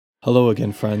Hello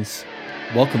again, friends.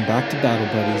 Welcome back to Battle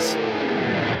Buddies.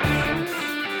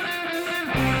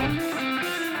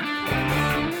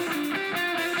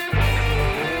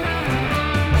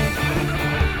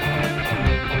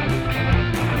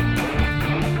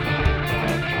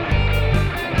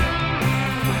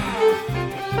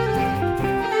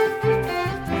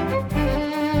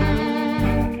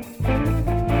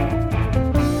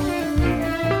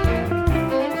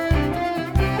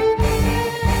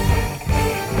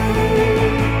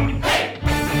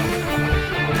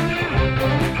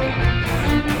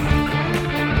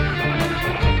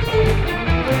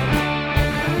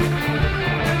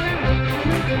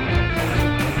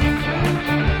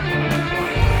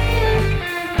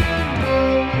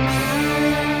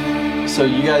 So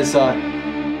you guys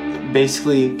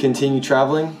basically continue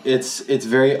traveling. It's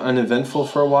very uneventful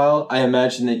for a while. I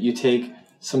imagine that you take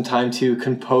some time to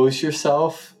compose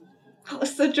yourself. That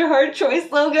was such a hard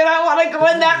choice, Logan. I want to go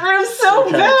in that room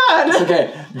so bad. It's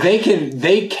okay.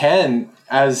 They can,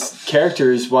 as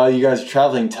characters, while you guys are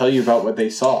traveling, tell you about what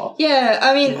they saw. Yeah,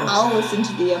 I mean, I'll listen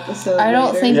to the episode I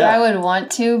don't think Yeah. I would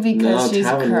want to because she's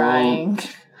crying.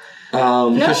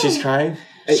 Because she's crying?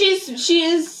 She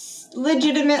is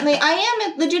legitimately. I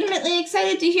am legitimately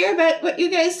excited to hear about what you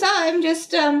guys saw. I'm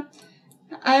just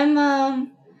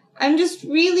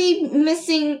really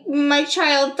missing my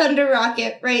child Thunder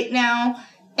Rocket right now,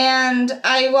 and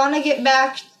I want to get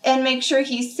back and make sure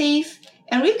he's safe.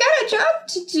 And we've got a job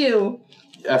to do.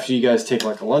 After you guys take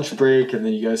like a lunch break and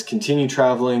then you guys continue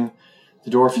traveling,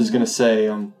 the dwarf is going to say,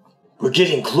 we're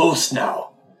getting close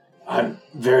now. I'm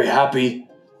very happy.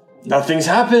 Nothing's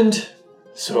happened.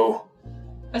 So,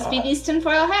 Must be these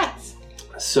tinfoil hats.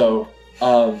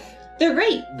 They're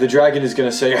great. The dragon is going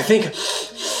to say, I think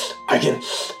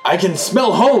I can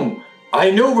smell home.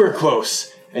 I know we're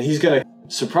close. And he's going to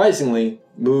surprisingly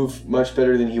move much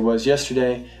better than he was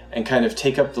yesterday and kind of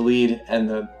take up the lead, and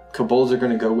the kobolds are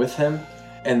going to go with him,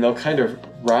 and they'll kind of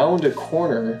round a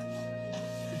corner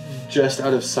just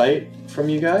out of sight from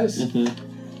you guys.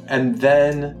 Mm-hmm. And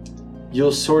then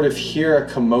you'll sort of hear a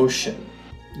commotion.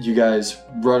 You guys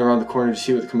run around the corner to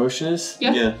see what the commotion is?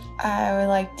 Yeah. I would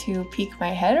like to peek my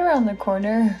head around the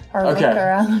corner or look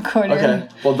around the corner. Okay.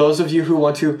 Well, those of you who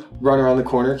want to run around the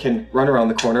corner can run around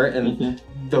the corner, and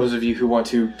those of you who want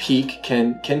to peek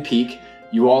can peek.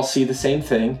 You all see the same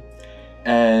thing.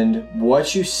 And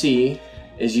what you see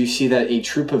is that a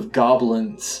troop of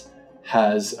goblins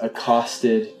has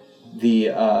accosted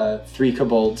the 3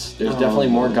 kobolds. There's definitely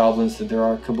more goblins than there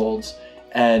are kobolds.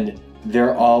 And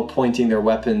they're all pointing their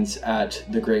weapons at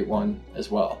the Great One as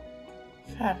well.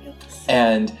 Fabulous.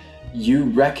 And you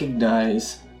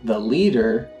recognize the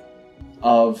leader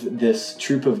of this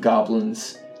troop of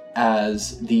goblins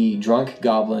as the drunk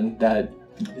goblin that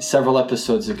several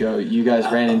episodes ago you guys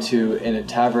ran into in a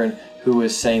tavern, who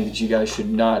was saying that you guys should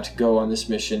not go on this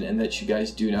mission and that you guys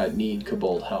do not need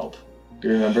kobold help. You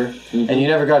remember? Mm-hmm. And you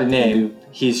never got a name.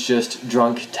 He's just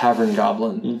drunk tavern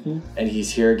goblin. Mm-hmm. And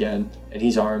he's here again, and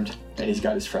he's armed, and he's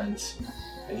got his friends,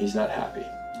 and he's not happy.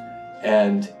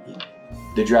 And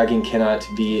the dragon cannot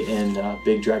be in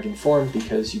big dragon form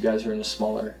because you guys are in a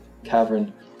smaller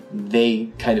cavern.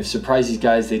 They kind of surprised these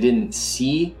guys. They didn't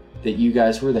see that you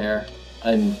guys were there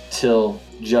until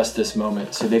just this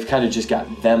moment. So they've kind of just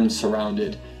got them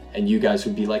surrounded, and you guys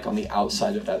would be like on the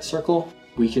outside of that circle.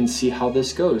 We can see how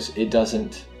this goes. It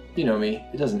doesn't, you know me,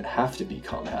 it doesn't have to be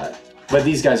combat. But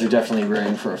these guys are definitely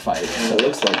rearing for a fight. It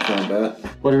looks like combat.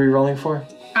 What are we rolling for?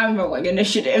 I'm rolling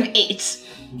initiative 8.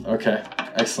 Okay,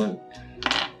 excellent.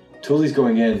 Tuli's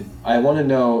going in. I want to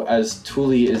know, as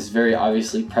Tuli is very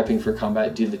obviously prepping for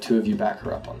combat, do the two of you back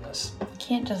her up on this?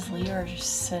 Can't just leave her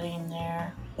just sitting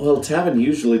there. Well, Tavin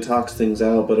usually talks things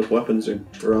out, but if weapons are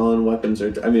drawn,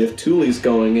 if Tuli's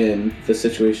going in, the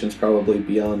situation's probably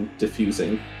beyond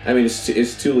diffusing. I mean,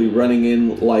 is Tuli running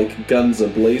in like guns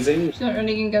a-blazing? She's not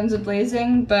running in guns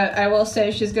a-blazing, but I will say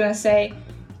she's gonna say,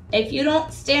 if you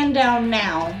don't stand down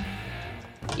now,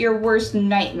 your worst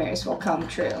nightmares will come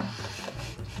true.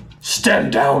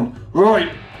 Stand down!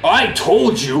 Right! I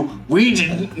told you we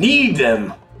didn't need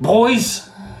them!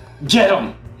 Boys! Get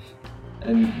them!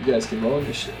 And you guys can roll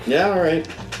initiative. Yeah, alright.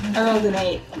 I rolled an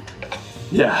 8.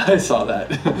 Yeah, I saw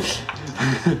that.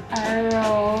 I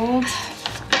rolled.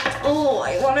 Oh,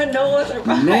 I want to know what's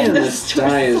behind Man, this this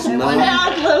die is not...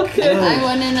 God, Logan. I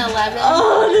won an 11.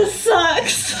 Oh, this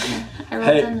sucks. I rolled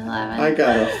Hey, an 11. I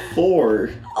got a 4.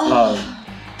 Oh.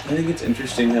 I think it's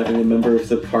interesting having a member of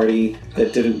the party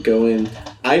that didn't go in.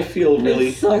 I feel really...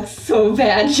 It sucks so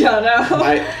bad,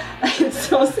 Jono. I'm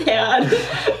so sad.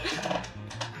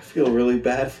 I feel really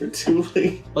bad for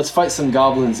Tuli. Let's fight some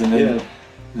goblins and then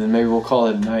And then maybe we'll call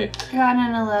it a night. Got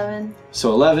an 11.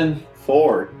 So 11,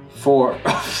 4. 4.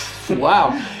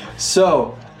 Wow.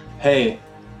 So, hey,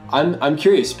 I'm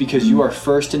curious because you are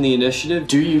first in the initiative.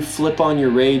 Do you flip on your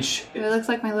rage? If it looks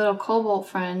like my little kobold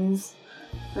friends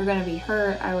are gonna be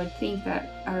hurt, I would think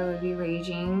that I would be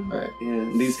raging. All right.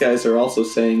 Yeah, these guys are also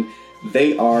saying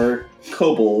they are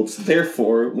kobolds,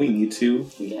 therefore we need to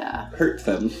hurt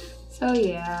them. So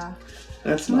yeah.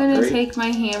 That's I'm not gonna great. take my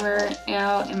hammer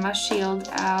out and my shield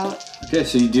out. Okay,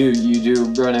 so you do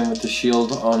run in with the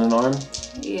shield on an arm.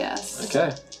 Yes.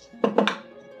 Okay.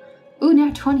 Ooh,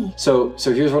 now 20. So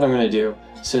here's what I'm gonna do.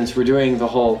 Since we're doing the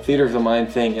whole theater of the mind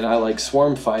thing, and I like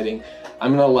swarm fighting,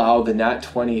 I'm gonna allow the nat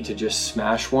 20 to just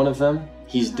smash one of them.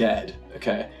 He's dead.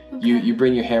 Okay. You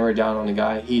bring your hammer down on a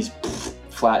guy. He's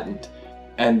flattened,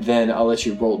 and then I'll let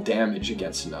you roll damage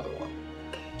against another one.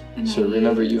 And So I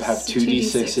remember, you use have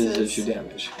 2d6s as your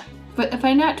damage. But if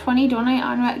I nat 20,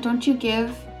 don't you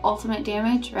give ultimate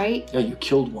damage, right? Yeah, you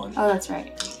killed one. Oh, that's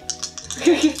right.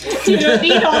 You don't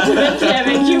need ultimate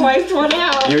damage. You wiped one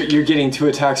out. You're getting 2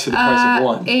 attacks for the price of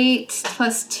 1. 8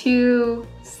 plus 2,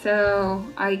 so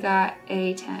I got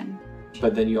a 10.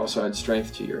 But then you also add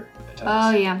strength to your attacks.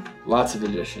 Oh, yeah. Lots of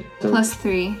addition. Plus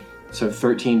 3. So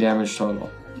 13 damage total.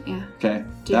 Yeah. Okay.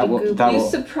 Did That you will. goop? That You will.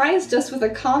 surprised us with a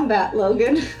combat,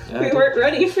 Logan. Yeah, We weren't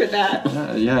ready for that.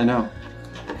 Yeah, I know.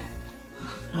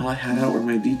 All I had out were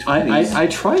my d20s. I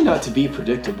try not to be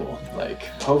predictable. Like,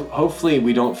 hopefully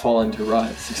we don't fall into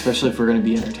ruts, especially if we're going to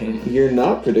be entertaining. You're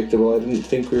not predictable. I didn't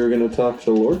think we were going to talk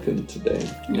to Lorcan today.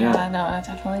 Yeah, no, I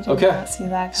definitely did Okay. not see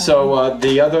that coming. So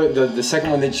the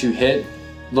second one that you hit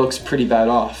looks pretty bad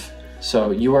off.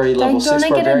 So you are a level 6 don't I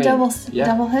barbarian. get a Yeah.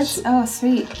 double hits? So- Oh,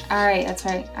 sweet. Alright, that's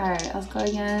right. Alright, let's go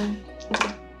again.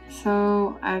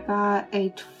 So I got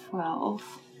a 12.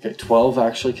 Okay, 12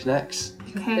 actually connects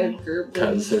Okay.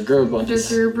 because they're Gerblins.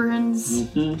 They're Gerberns.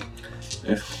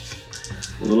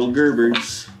 Little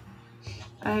Gerbers.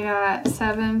 I got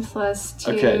 7 plus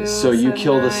 2. Okay, so you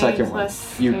kill the 9 second one. plus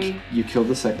 3. You kill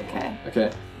the second one. Okay.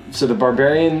 Okay. So the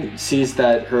barbarian sees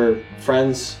that her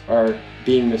friends are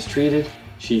being mistreated.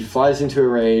 She flies into a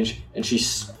rage and she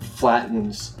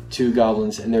flattens 2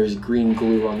 goblins, and there's green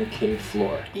glue on the cave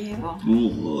floor.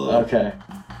 Ew. Okay.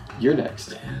 You're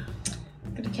next.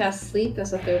 I'm gonna cast sleep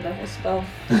as a 3rd level spell.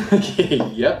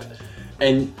 Yep.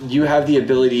 And you have the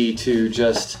ability to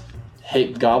just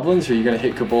hit goblins, or you're gonna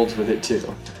hit kobolds with it too.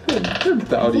 Good I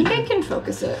bounty. think I can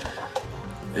focus it.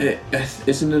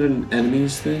 Isn't it an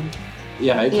enemies thing?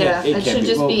 Yeah, it Yeah, can it should be.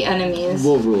 just We'll- be enemies.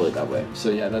 We'll rule it that way. So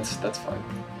yeah, that's fine.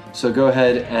 So go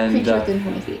ahead and Creature within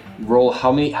 20 feet. roll.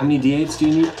 How many d8s do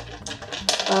you need?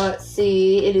 Let's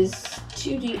see. It is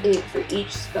 2d8 for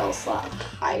each spell slot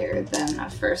higher than a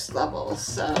 1st level.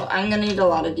 So I'm gonna need a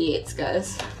lot of d8s,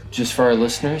 guys. Just for our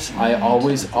listeners, I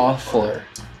always offer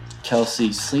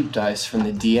Kelsey sleep dice from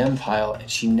the DM pile, and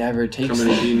she never How takes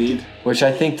many do them. you need? Which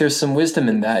I think there's some wisdom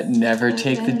in that. Never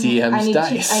take the DM's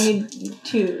dice. I need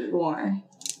 2 more.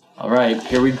 All right,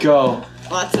 here we go.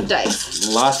 Lots of dice.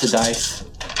 Lots of dice.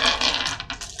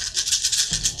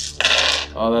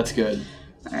 Oh, that's good.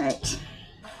 Alright.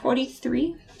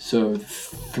 43. So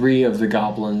 3 of the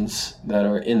goblins that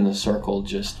are in the circle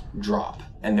just drop,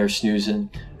 and they're snoozing.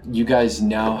 You guys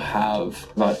now have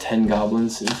about 10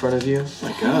 goblins in front of you.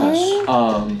 My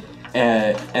gosh.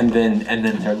 And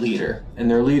then their leader. And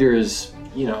their leader is,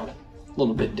 a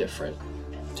little bit different.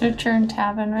 To turn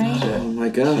Tavin, right? Yeah. Oh my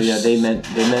So gosh. yeah, they meant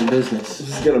business.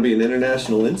 This is gonna be an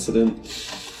international incident.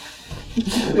 I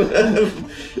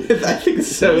think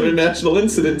this is how international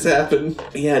incidents happen.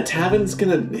 Yeah, Tavin's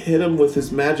gonna hit him with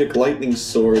his magic lightning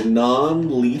sword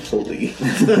non-lethally.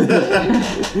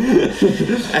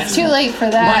 It's too late for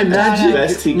that.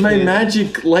 Best he My can.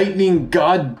 magic lightning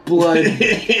god blood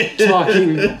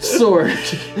talking sword.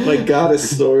 My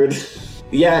goddess sword.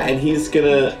 Yeah, and he's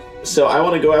gonna... So I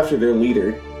want to go after their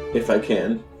leader, if I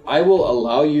can. I will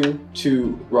allow you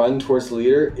to run towards the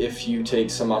leader if you take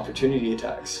some opportunity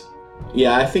attacks.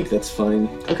 Yeah, I think that's fine.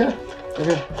 Okay.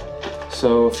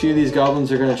 So a few of these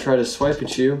goblins are going to try to swipe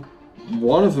at you.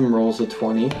 One of them rolls a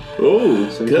 20, Oh,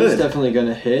 so he's good. definitely going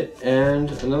to hit, and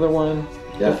another one.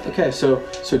 Yeah. Okay. So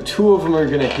 2 of them are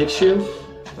going to hit you.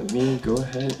 Let me go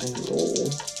ahead and roll.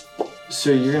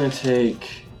 So you're going to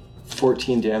take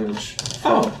 14 damage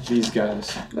from these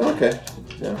guys. Okay.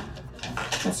 Yeah.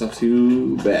 That's not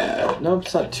too bad. No,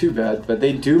 it's not too bad, but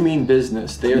they do mean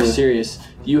business. They are serious.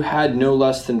 You had no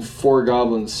less than 4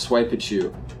 goblins swipe at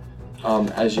you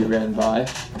as you ran by.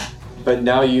 But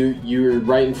now you're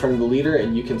right in front of the leader,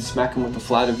 and you can smack him with the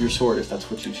flat of your sword if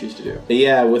that's what you choose to do.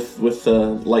 Yeah, with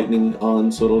lightning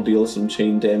on, so it'll deal some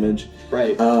chain damage.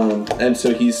 Right. And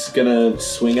so he's gonna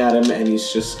swing at him, and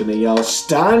he's just gonna yell,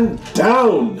 "Stand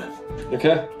down!"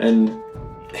 Okay. And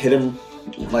hit him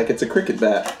like it's a cricket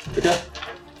bat. Okay.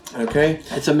 Okay?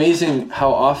 It's amazing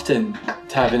how often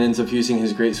Tavin ends up using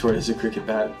his greatsword as a cricket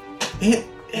bat. It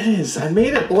is. I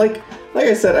made it, like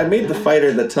I said, I made the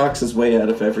fighter that talks his way out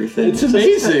of everything. It's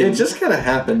amazing. It just kind of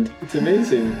happened. It's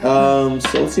amazing. So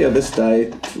let's see how this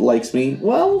die likes me.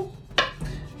 Well,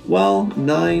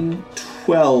 9,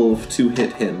 12 to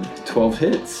hit him. 12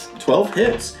 hits. 12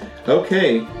 hits.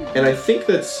 Okay. And I think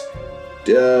that's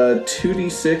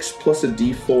 2d6 plus a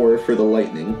d4 for the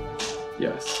lightning.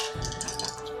 Yes.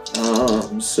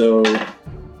 So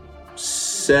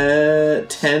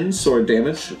 10 sword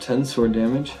damage. So 10 sword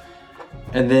damage.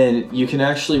 And then you can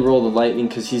actually roll the lightning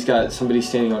because he's got somebody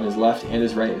standing on his left and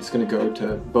his right. It's going to go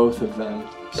to both of them.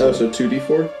 So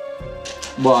 2d4?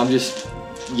 Well, I'm just...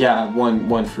 Yeah,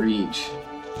 one for each.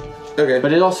 Okay.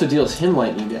 But it also deals him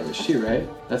lightning damage too, right?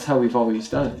 That's how we've always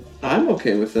done it. I'm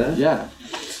okay with that. Yeah.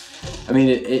 I mean,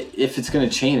 if it's going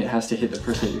to chain, it has to hit the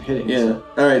person that you're hitting. Yeah. So.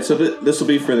 Alright, so this will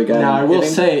be for the guy. Now, I will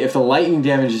hitting. say, if the lightning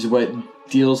damage is what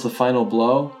deals the final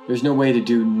blow, there's no way to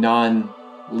do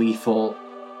non-lethal,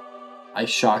 I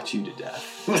shocked you to death.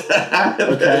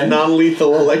 Okay.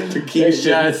 Non-lethal electrocution.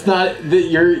 Yeah, it's not that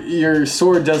your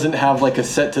sword doesn't have like a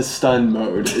set to stun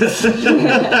mode.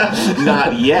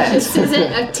 Not yet. This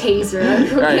isn't a taser,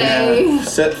 okay? Right,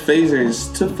 Set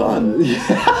phasers to fun.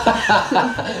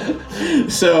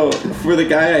 So for the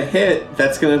guy I hit,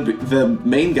 that's gonna be the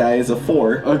main guy is a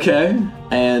 4, Okay.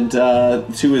 and to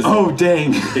his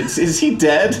Dang. is he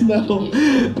dead?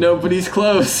 No, but he's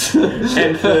close.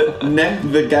 And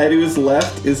the guy to his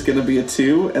left is gonna be a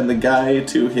 2, and the guy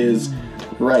to his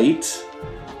right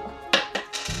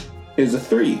is a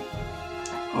 3.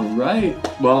 All right.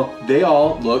 Well, they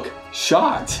all look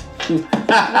shocked.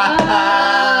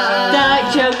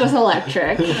 That joke was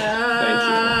electric.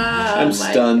 I'm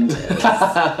stunned.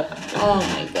 Oh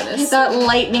my goodness. That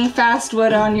lightning fast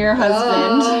wood on your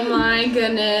husband. Oh my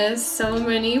goodness. So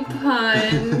many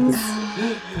puns.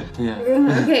 Yeah.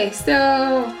 Okay,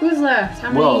 so who's left?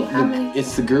 How many?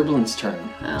 It's the Gerblins' turn.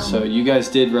 Oh. So you guys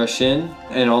did rush in,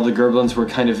 and all the Gerblins were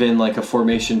kind of in like a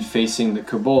formation facing the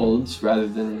kobolds rather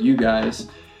than you guys.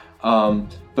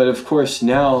 But of course,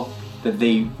 now that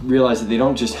they realize that they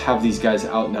don't just have these guys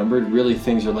outnumbered, really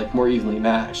things are like more evenly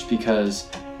matched because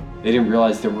they didn't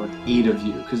realize there were 8 of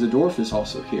you, because the dwarf is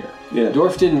also here. Yeah. The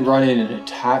dwarf didn't run in and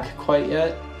attack quite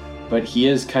yet, but he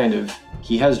has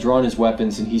drawn his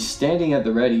weapons and he's standing at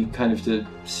the ready kind of to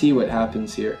see what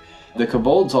happens here. The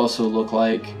kobolds also look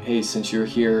like, hey, since you're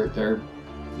here, they're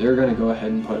going to go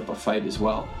ahead and put up a fight as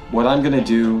well. What I'm going to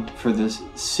do for the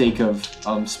sake of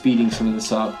speeding some of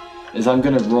this up is I'm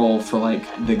going to roll for like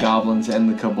the goblins and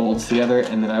the kobolds together,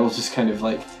 and then I will just kind of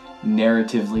like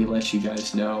narratively let you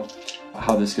guys know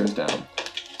how this goes down. Okay.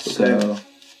 So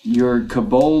your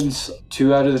kobolds,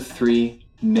 2 out of the 3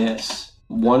 miss.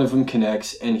 One of them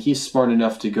connects, and he's smart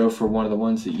enough to go for one of the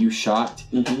ones that you shot.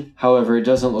 Mm-hmm. However, it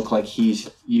doesn't look like he's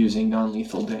using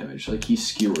non-lethal damage. Like, he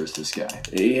skewers this guy.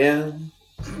 Yeah,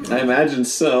 I imagine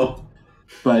so.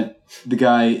 But the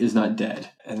guy is not dead.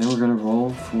 And then we're going to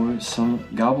roll for some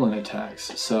goblin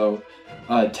attacks. So,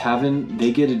 Tavin,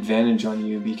 they get advantage on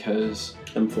you because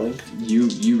I'm flanked.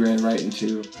 you ran right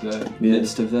into the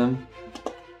midst of them.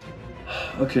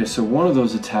 Okay, so one of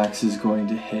those attacks is going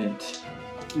to hit.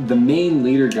 The main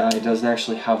leader guy doesn't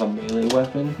actually have a melee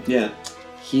weapon. Yeah.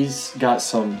 He's got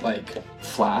some, like,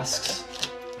 flasks.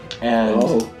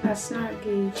 And That's not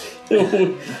good.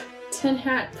 Tin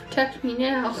Hat, protect me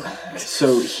now.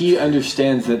 so he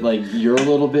understands that, like, you're a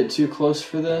little bit too close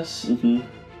for this.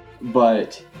 Mm-hmm.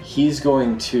 But he's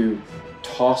going to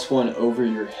toss one over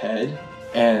your head.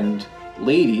 And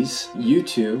ladies, you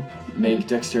two make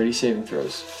dexterity saving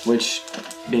throws, which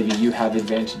maybe you have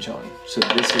advantage on. So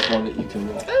this is one that you can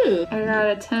roll. Ooh, I got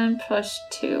a 10 plus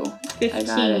 2. 15. I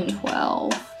got a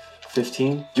 12.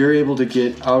 15. You're able to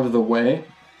get out of the way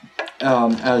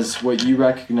as what you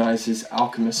recognize as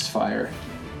alchemist fire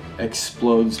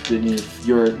explodes beneath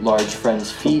your large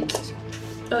friend's feet.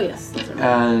 Oh, yes.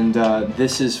 And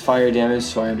this is fire damage,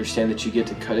 so I understand that you get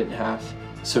to cut it in half.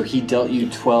 So he dealt you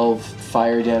 12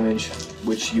 fire damage,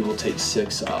 which you will take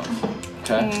 6 of.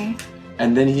 Okay?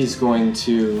 And then he is going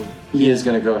to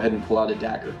go ahead and pull out a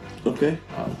dagger. Okay.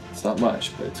 It's not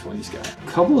much, but it's what he's got. A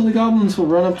couple of the goblins will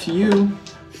run up to you.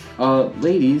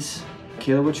 Ladies,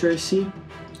 Kayla, what's your AC?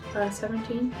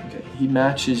 17. Okay, he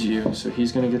matches you, so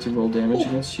he's going to get to roll damage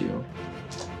against you.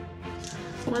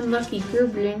 One lucky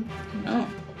Grublin. Oh.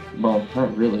 Well,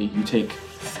 not really. You take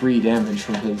 3 damage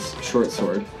from his short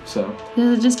sword, so...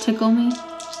 Does it just tickle me?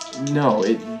 No,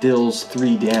 it deals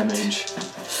 3 damage.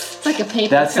 It's like a paper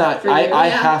That's cut not... for you. I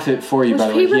half it for you, by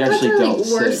the way. He actually dealt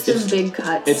worse 6. than big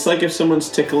cuts. It's like if someone's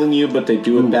tickling you, but they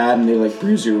do it bad and they like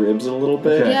bruise your ribs a little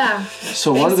bit. Okay. Yeah.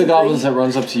 So one of the goblins that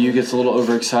runs up to you gets a little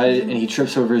overexcited, and he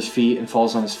trips over his feet and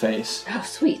falls on his face. Oh,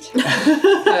 sweet.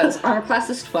 Because armor class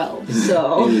is 12,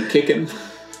 so... And you kick him.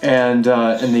 And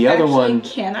the other Actually, one...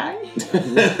 can I?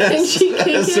 Can she kick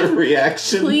As a him?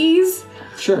 reaction. Please?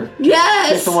 Sure.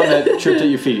 Yes! Kick the one that tripped at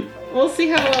your feet. We'll see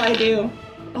how well I do.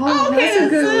 Oh, Okay, that's a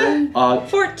good one.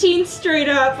 14 straight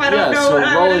up. I don't Yeah, know so what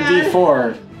I roll a would add.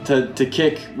 d4 to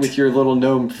kick with your little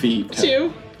gnome feet.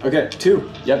 2. Okay,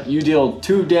 2. Yep, you deal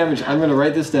 2 damage. I'm gonna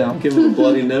write this down. Give him a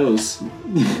bloody nose.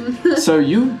 So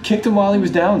you kicked him while he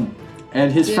was down.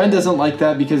 And his friend doesn't like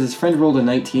that because his friend rolled a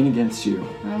 19 against you.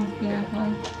 Oh, yeah,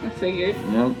 well, I figured.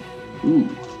 Yep. Ooh.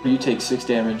 You take 6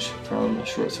 damage from a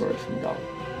short sword from the goblin.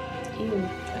 Ew.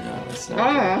 I know, it's not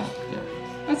Ah, good. Yeah.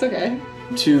 that's okay.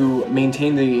 To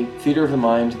maintain the theater of the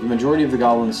mind, the majority of the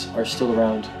goblins are still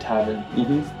around Tavin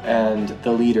and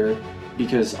the leader,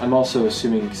 because I'm also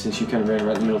assuming, since you kind of ran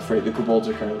right in the middle of the fray, the kobolds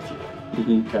are kind of with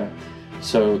you. Okay.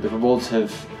 So the kobolds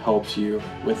have helped you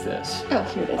with this. Oh,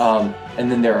 here it is.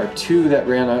 And then there are 2 that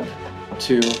ran up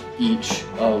to each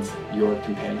of your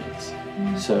companions.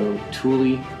 So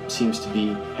Thule seems to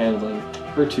be handling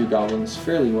her 2 goblins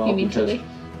fairly well. You mean because Tilly?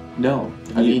 No,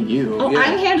 I mean you. Oh, yeah.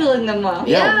 I'm handling them well.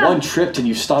 Yeah, one tripped and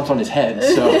you stomped on his head,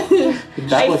 so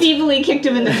that I looks, feebly kicked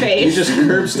him in the You face. just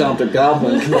curb stomped a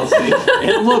goblin.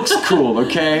 it looks cool,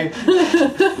 okay?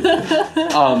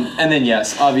 And then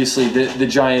yes, obviously the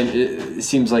giant, it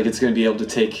seems like it's going to be able to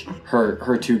take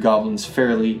her 2 goblins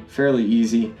fairly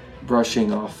easy,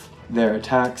 brushing off their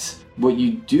attacks. What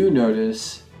you do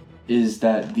notice is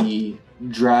that the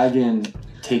dragon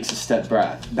takes a step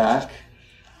back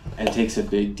and takes a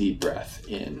big deep breath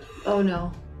in. Oh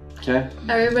no. Okay?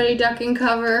 Everybody duck and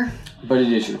cover. But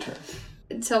it is your turn.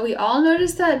 So we all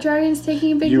noticed that dragon's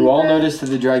taking a big You deep all breath? notice that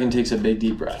the dragon takes a big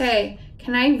deep breath. Okay.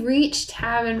 Can I reach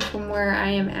Tavin from where I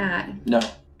am at? No.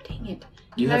 Dang it.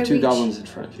 You Can have I 2 reach- goblins in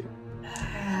front of you.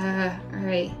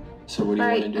 Alright. So what do you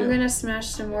Alright, want to I'm do? gonna smash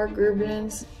some more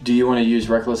Grublins. Do you want to use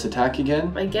reckless attack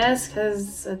again? I guess,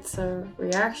 because it's a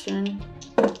reaction.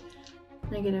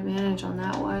 I get advantage on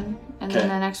that one. And Okay. then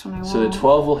the next one I won't. So the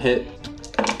 12 will hit.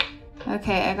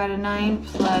 Okay, I got a 9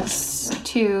 plus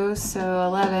 2, so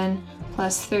 11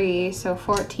 plus 3, so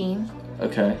 14.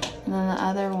 Okay. And then the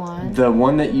other one. The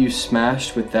one that you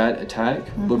smashed with that attack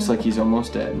looks like he's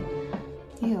almost dead.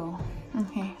 Ew.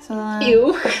 Okay, so then.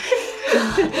 Ew. Ew.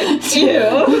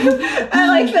 I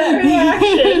like that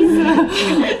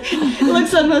reaction.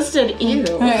 Looks almost dead. Ew.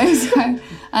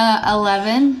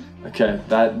 11. Okay,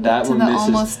 that To one the misses.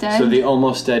 almost dead? So the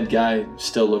almost dead guy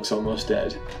still looks almost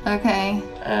dead. Okay.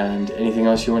 And anything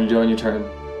else you want to do on your turn?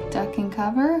 Duck and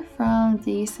cover from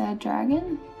the said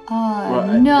dragon? What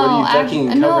are No, you ducking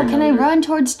and no, covering can I under? run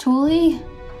towards Thule?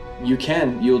 You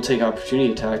can. You'll take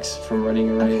opportunity attacks from running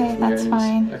away Okay, from that's your enemies.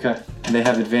 fine. Okay. And they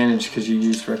have advantage because you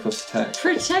used reckless attack.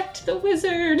 Protect the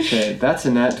wizard. Okay, that's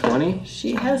a nat 20.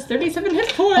 She has 37 hit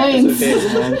points. Thanks.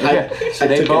 And, okay, so I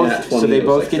they took a nat both 20, it was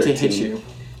both like get to hit 13. you.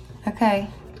 Okay.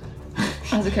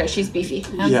 That's okay. She's beefy.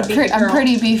 I'm, Yeah. I'm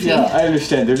pretty beefy. Yeah, I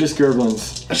understand. They're just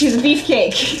gerblins. She's a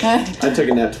beefcake. I took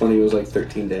a nat 20, it was like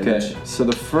 13 damage. Okay, so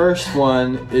the first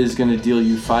one is going to deal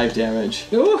you 5 damage,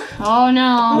 Ooh. Oh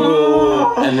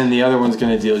no. and then the other one's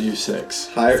going to deal you 6.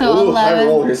 High, So high 11.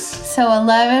 rollers. So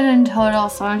 11 in total,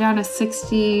 so I'm down to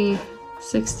 68.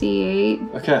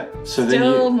 Okay, so then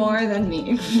Still more than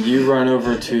me. you run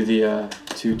over to the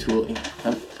to Thule,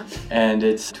 and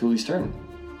it's Thule's turn.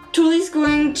 Thule's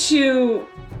going to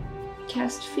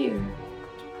cast fear.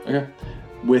 Okay,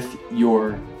 with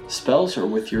your spells or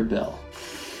with your bell?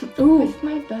 Ooh. With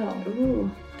my bell.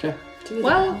 Ooh. Okay. Do the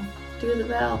Well- bell. Do the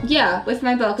bell. Yeah, with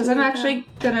my bell, because I'm Yeah. actually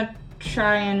gonna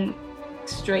try and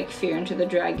strike fear into the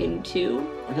dragon too.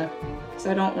 Okay. Because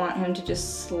I don't want him to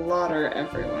just slaughter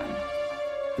everyone.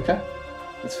 Okay,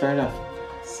 that's fair enough.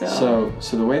 So,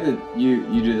 So the way that you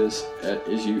do this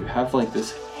is you have like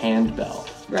this hand bell,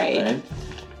 right?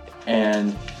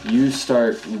 And you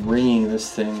start ringing this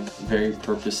thing very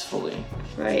purposefully.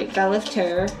 Right, Bell of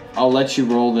Terror. I'll let you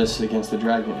roll this against the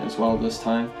dragon as well this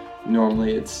time.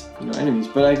 Normally it's enemies,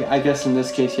 but I guess in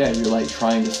this case, yeah, you're like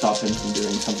trying to stop him from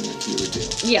doing something that he would do.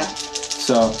 Yeah.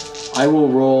 So I will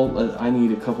roll. I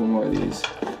need a couple more of these.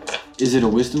 Is it a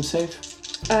wisdom save?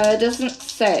 It doesn't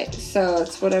say, so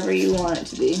it's whatever you want it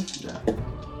to be. Yeah.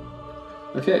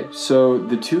 Okay, so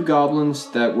the 2 goblins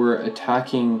that were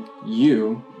attacking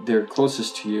you, they're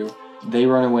closest to you, they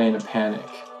run away in a panic.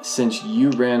 Since you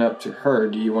ran up to her,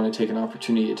 do you want to take an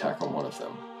opportunity attack on one of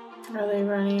them? Are they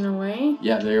running away?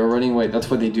 Yeah, they are running away. That's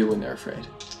what they do when they're afraid.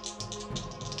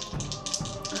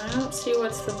 I don't see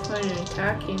what's the point in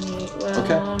attacking me.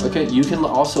 Well, Okay, you can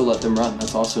also let them run.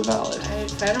 That's also valid.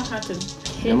 If I don't have to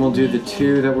hit Then we'll do the anything.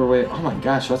 2 that were way. Oh my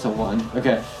gosh, that's a 1.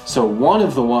 Okay, so one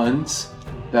of the ones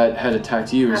that had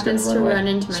attacked you is going Happens to run to away. run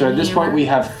into my So at this point, hammer. we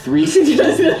have 3.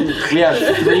 We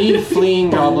have 3 fleeing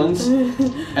goblins,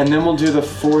 and then we'll do the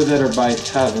 4 that are by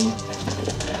Tavin.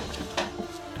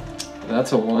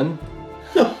 That's a 1.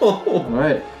 All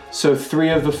right. So 3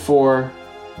 of the 4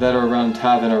 that are around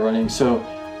Tavin are running. So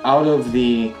out of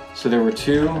the, so there were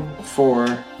 2,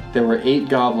 4. There were 8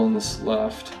 goblins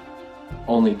left.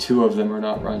 Only 2 of them are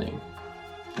not running.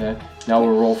 Okay. Now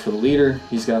we'll roll for the leader.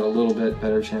 He's got a little bit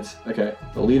better chance. Okay.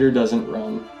 The leader doesn't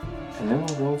run, and then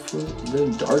we'll roll for the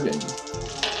Dargon.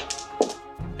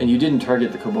 And you didn't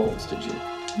target the kobolds, did you?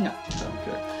 No.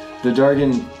 Okay. The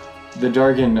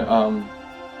Dargon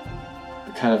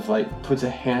kind of like puts a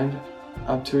hand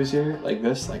up to his ear like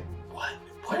this, like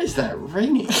what is that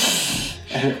ringing?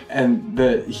 and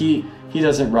he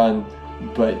doesn't run,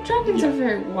 but Dragons are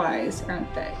very wise,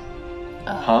 aren't they?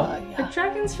 Huh? Are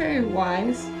dragons very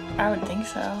wise? I would think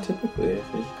so. Typically, I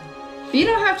think. But you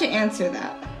don't have to answer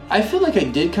that. I feel like I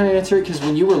did kind of answer it because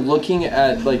when you were looking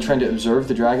at like trying to observe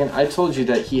the dragon, I told you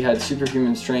that he had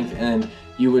superhuman strength, and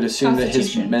you would assume that his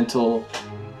Constitution. mental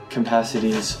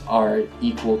capacities are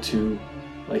equal to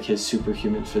like his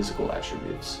superhuman physical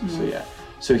attributes. So yeah.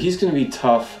 So he's going to be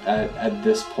tough at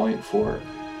this point for...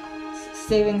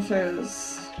 Saving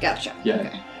throws. Gotcha. Yeah.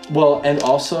 Okay. Well, and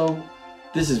also,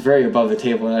 this is very above the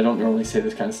table, and I don't normally say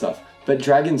this kind of stuff, but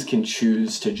dragons can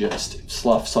choose to just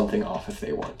slough something off if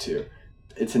they want to.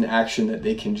 It's an action that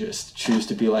they can just choose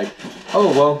to be like, oh,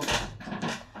 well,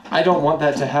 I don't want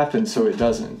that to happen, so it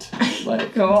doesn't.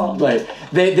 Like, Cool. like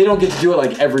they don't get to do it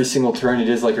like every single turn. It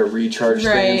is like a recharge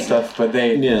thing and Right. stuff, but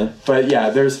Yeah. But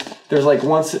yeah, there's like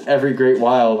once every great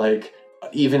while, like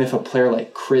even if a player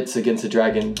like crits against a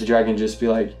dragon, the dragon just be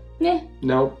like, Yeah.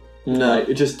 nope. No. Like,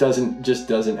 it just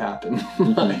doesn't happen.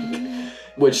 Like,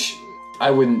 which I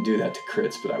wouldn't do that to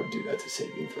crits, but I would do that to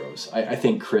saving throws. I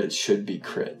think crits should be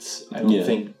crits. I don't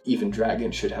think even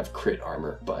dragons should have crit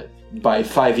armor, but by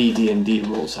 5e D&D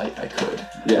rules, I could.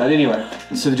 Yeah. But anyway,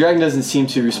 so the dragon doesn't seem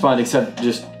to respond except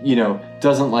just,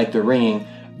 doesn't like the ringing.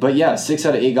 But yeah, 6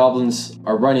 out of 8 goblins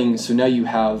are running, so now you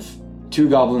have 2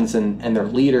 goblins and their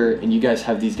leader, and you guys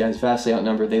have these guys vastly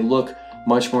outnumbered. They look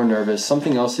much more nervous.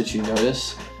 Something else that you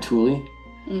notice, Thule,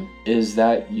 is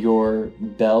that your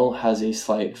bell has a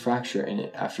slight fracture in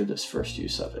it after this first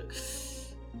use of it.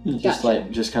 Just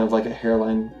kind of like a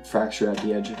hairline fracture at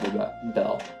the edge of the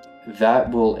bell. That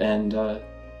will end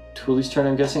Thule's turn,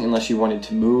 I'm guessing, unless you wanted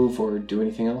to move or do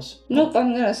anything else. Nope,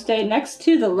 I'm gonna stay next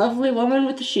to the lovely woman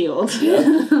with the shield.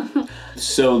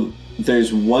 So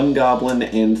there's 1 goblin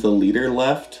and the leader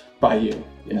left By you,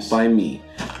 yes. by me.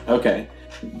 Okay.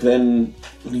 Then,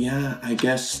 yeah, I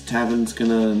guess Tavin's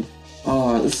gonna...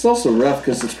 Oh, this is also rough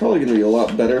because it's probably gonna be a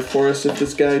lot better for us if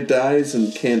this guy dies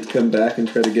and can't come back and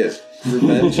try to get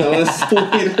revenge on us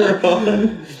later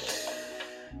on.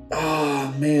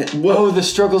 Oh, man. Oh, the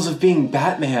struggles of being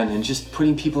Batman and just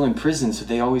putting people in prison so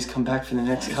they always come back for the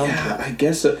next Yeah, contract. I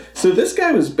guess so. So this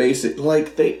guy was basic.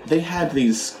 Like, they had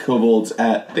these kobolds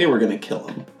at... They were gonna kill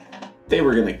him.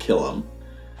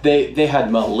 They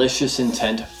had malicious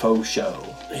intent, faux show.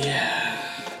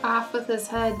 Off with his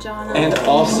head, John. And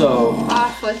also,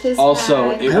 Off with his also,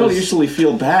 head. it I don't was usually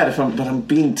feel bad but I'm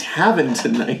being Tavin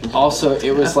tonight. also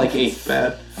it was like a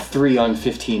Bad.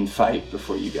 3-on-15 fight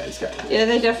before you guys got here. Yeah,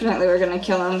 they definitely were gonna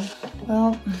kill him.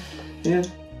 Well, Yeah.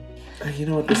 You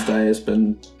know what? This die has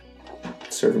been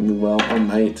serving me well all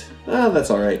night. That's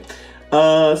alright.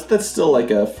 That's still like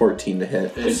a 14 to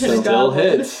hit. It So- still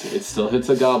hits. It still hits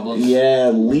a goblin. Yeah,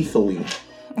 lethally.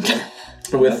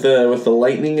 with the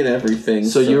lightning and everything.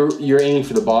 So you're aiming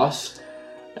for the boss?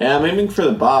 Yeah, I'm aiming for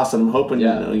the boss, and I'm hoping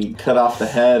you cut off the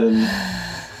head and.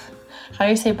 How do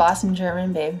you say boss in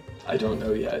German, babe? I don't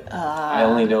know yet. I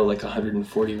only know like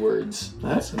 140 words.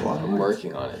 That's a lot of I'm words.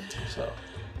 working on it. So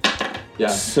yeah.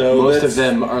 So most that's- of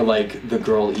them are like the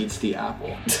girl eats the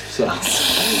apple. So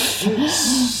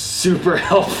super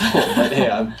helpful. But hey,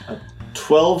 I'm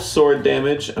 12 sword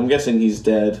damage. I'm guessing he's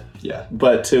dead. yeah.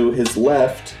 But to his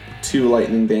left, 2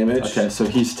 lightning damage. Okay, so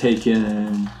he's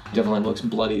taken. Definitely looks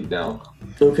bloodied now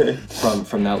Okay.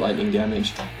 from that lightning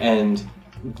damage, and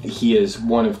he is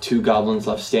one of 2 goblins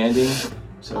left standing.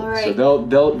 So All right.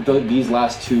 they'll these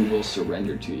last 2 will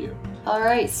surrender to you. All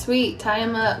right, sweet. Tie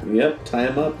him up. Yep, tie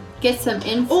him up. Get some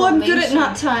information. Oh, I'm good at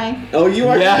not tying. Oh, you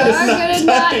are Yes. good I'm good at at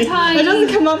not not tying. tying. It doesn't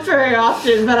come up very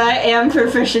often, but I am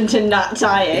proficient in not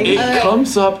tying. It Alright.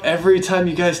 comes up every time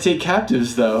you guys take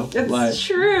captives, though. That's Like, It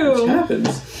true.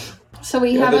 happens. So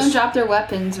we Yeah, have them this- drop their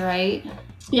weapons, right?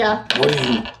 Yeah.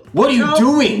 what are you No.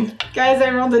 doing? Guys, I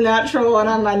rolled a natural one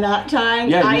on my not tying.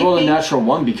 Yeah, I you rolled a think- natural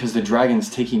 1 because the dragon's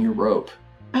taking your rope.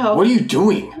 Oh, What are you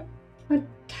doing? we're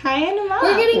tying him up.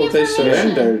 We're getting Well, they information.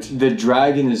 surrendered. The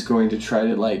dragon is going to try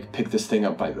to, like, pick this thing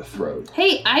up by the throat.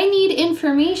 Hey, I need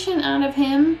information out of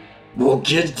him. We'll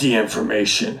get the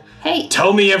information. Hey,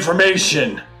 Tell me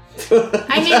information!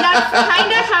 I mean, that's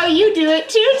kind of how you do it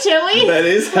too, Tilly. That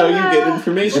is how you get I'm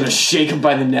information. gonna shake him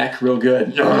by the neck real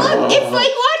good. Look, it's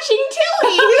like watching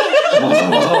Tilly.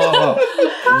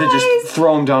 And then just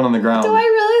throw him down on the ground. do I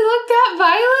really look that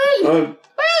violent?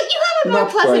 Well, you have a more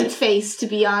Not pleasant quite. face, to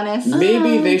be honest.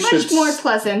 Maybe they Much should. more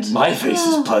pleasant. My face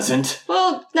is pleasant.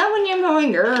 Well, not when you're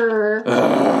going,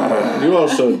 grrr. You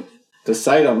also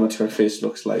decide on what your face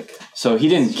looks like. So he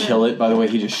didn't kill it, by the way.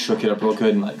 He just shook it up real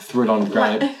good and like threw it on the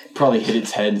ground. It probably hit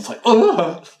its head. It's like,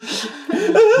 oh.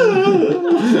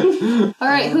 All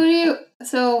right, who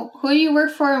do you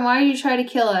work for, and why do you try to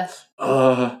kill us?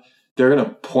 They're gonna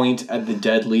point at the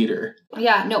dead leader.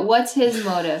 Yeah, no. What's his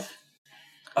motive?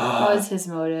 What's his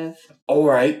motive? All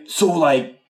right. So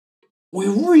like, we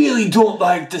really don't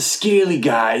like the scaly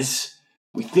guys.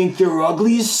 We think they're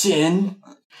ugly as sin.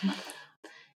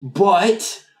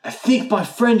 But I think my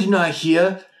friend and I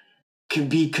here can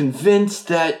be convinced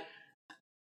that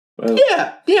Well,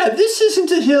 yeah, this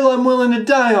isn't a hill I'm willing to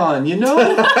die on, you know?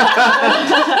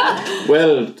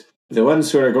 well, the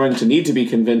ones who are going to need to be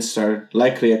convinced are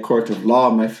likely a court of law,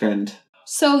 my friend.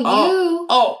 So you.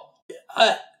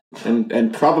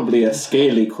 And probably a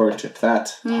scaly court at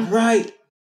that. Right.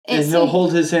 And It's he'll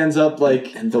hold his hands up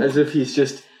like And they'll- as if he's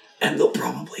just And they'll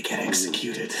probably get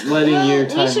executed. letting you Well,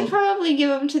 time we should him. probably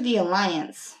give him to the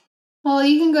Alliance. Well,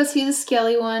 you can go see the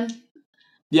scaly one.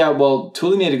 Yeah, well,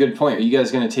 Tuli made a good point. Are you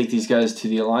guys going to take these guys to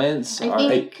the Alliance? I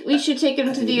think we should take him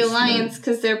to think the it's Alliance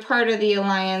because they're part of the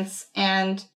Alliance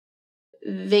and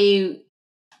they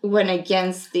went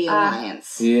against the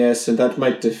Alliance. Yes, and that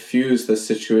might diffuse the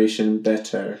situation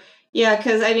better. Yeah,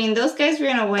 because, I mean, those guys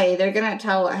ran away. They're going to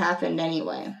tell what happened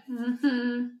anyway.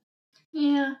 Mm-hmm.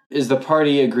 Yeah. Is the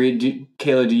party agreed?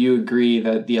 Kayla, do you agree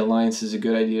that the Alliance is a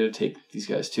good idea to take these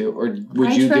guys to? Or would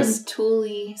I you trust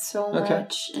Tuli so Okay.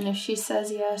 much, and if she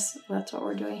says yes, that's what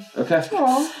we're doing. give... Okay.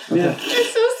 Oh, Yeah. you're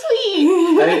so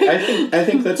sweet. I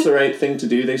think that's the right thing to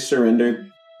do. They surrendered.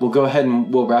 We'll go ahead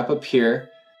and we'll wrap up here.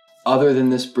 Other than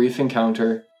this brief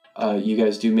encounter, you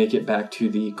guys do make it back to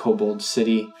the Kobold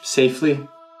City safely.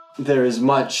 There is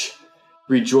much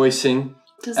rejoicing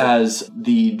as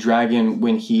the dragon,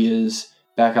 when he is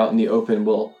back out in the open,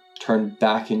 will turn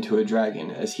back into a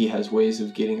dragon as he has ways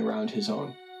of getting around his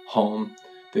own home.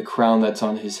 The crown that's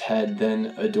on his head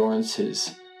then adorns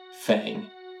his fang,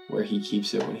 where he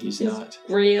keeps it when he's not.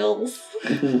 Rails.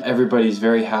 Everybody's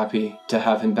very happy to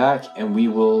have him back, and we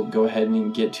will go ahead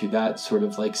and get to that sort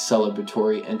of like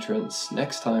celebratory entrance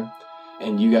next time.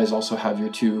 And you guys also have your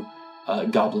two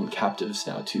goblin captives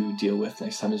now to deal with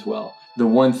next time as well. The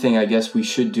one thing I guess we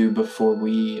should do before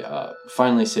we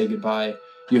finally say goodbye,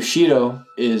 Yoshido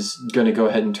is going to go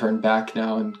ahead and turn back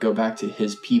now and go back to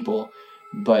his people,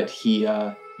 but he,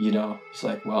 he's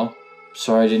like, well,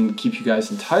 sorry I didn't keep you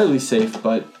guys entirely safe,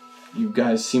 but you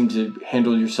guys seem to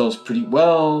handle yourselves pretty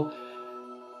well.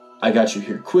 I got you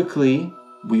here quickly.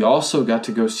 We also got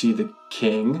to go see the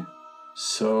king,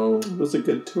 so... It was a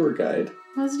good tour guide.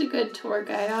 Was it a good tour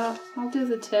guide? I'll do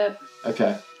the tip.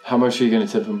 Okay, how much are you going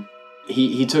to tip him?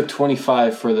 He took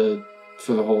 25 for the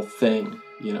whole thing,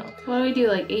 you know. What do we do,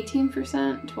 like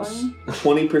 18%? 20?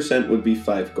 20% would be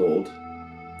 5 gold.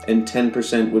 And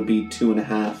 10% would be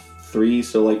 2.5, 3,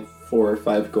 so like 4 or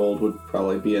 5 gold would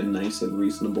probably be a nice and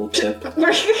reasonable tip.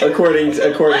 according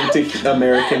to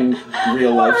American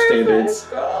real life standards.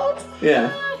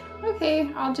 Yeah.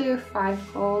 Okay, I'll do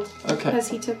 5 gold. Okay. Because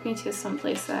he took me to some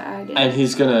place that I didn't. And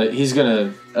he's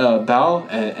gonna bow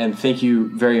and thank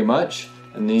you very much,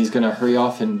 and then he's gonna hurry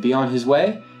off and be on his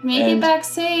way. Make and- it back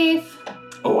safe.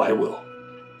 Oh, I will.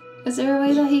 Is there a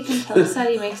way that he can tell us that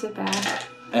he makes it back?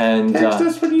 And Text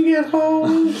us when you get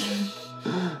home.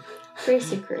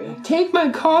 Basically. take my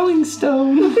calling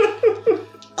stone.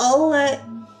 I'll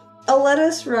let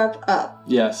us wrap up,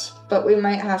 Yes. but we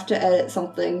might have to edit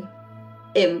something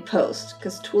in post,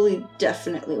 because Tuli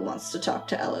definitely wants to talk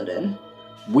to Elodin.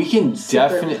 We can Super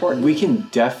definitely. important. We can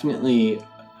definitely.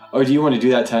 Or do you want to do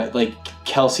that? Like,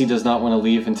 Kelsey does not want to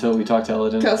leave until we talk to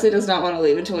Elodin. Kelsey does not want to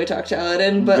leave until we talk to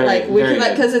Elodin, but Very- we very can,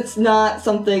 good. because it's not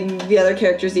something the other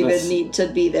characters even That's- need to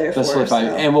be there That's for. totally fine.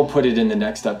 so. And we'll put it in the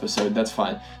next episode. That's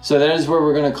fine. So that is where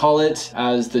we're going to call it.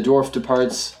 As the dwarf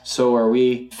departs, so are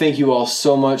we. Thank you all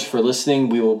so much for listening.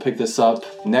 We will pick this up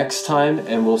next time,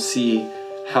 and we'll see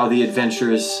how the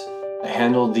adventurers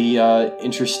handle the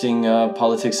interesting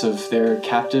politics of their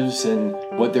captives and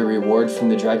what their reward from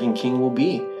the Dragon King will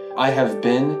be. I have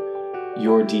been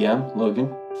your DM,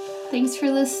 Logan. Thanks for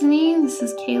listening. This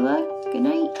is Kayla. Good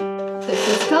night. This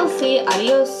is Kelsey.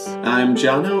 Adios. I'm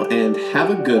Jono, and have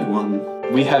a good one.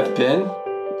 We have been...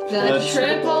 The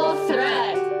Triple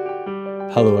Threat.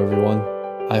 Hello, everyone.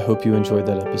 I hope you enjoyed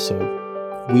that episode.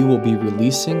 We will be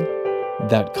releasing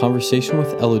that conversation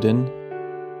with Elodin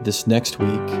this next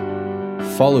week,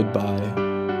 followed by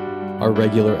our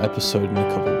regular episode in a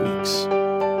couple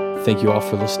weeks. Thank you all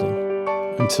for listening.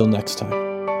 Until next time.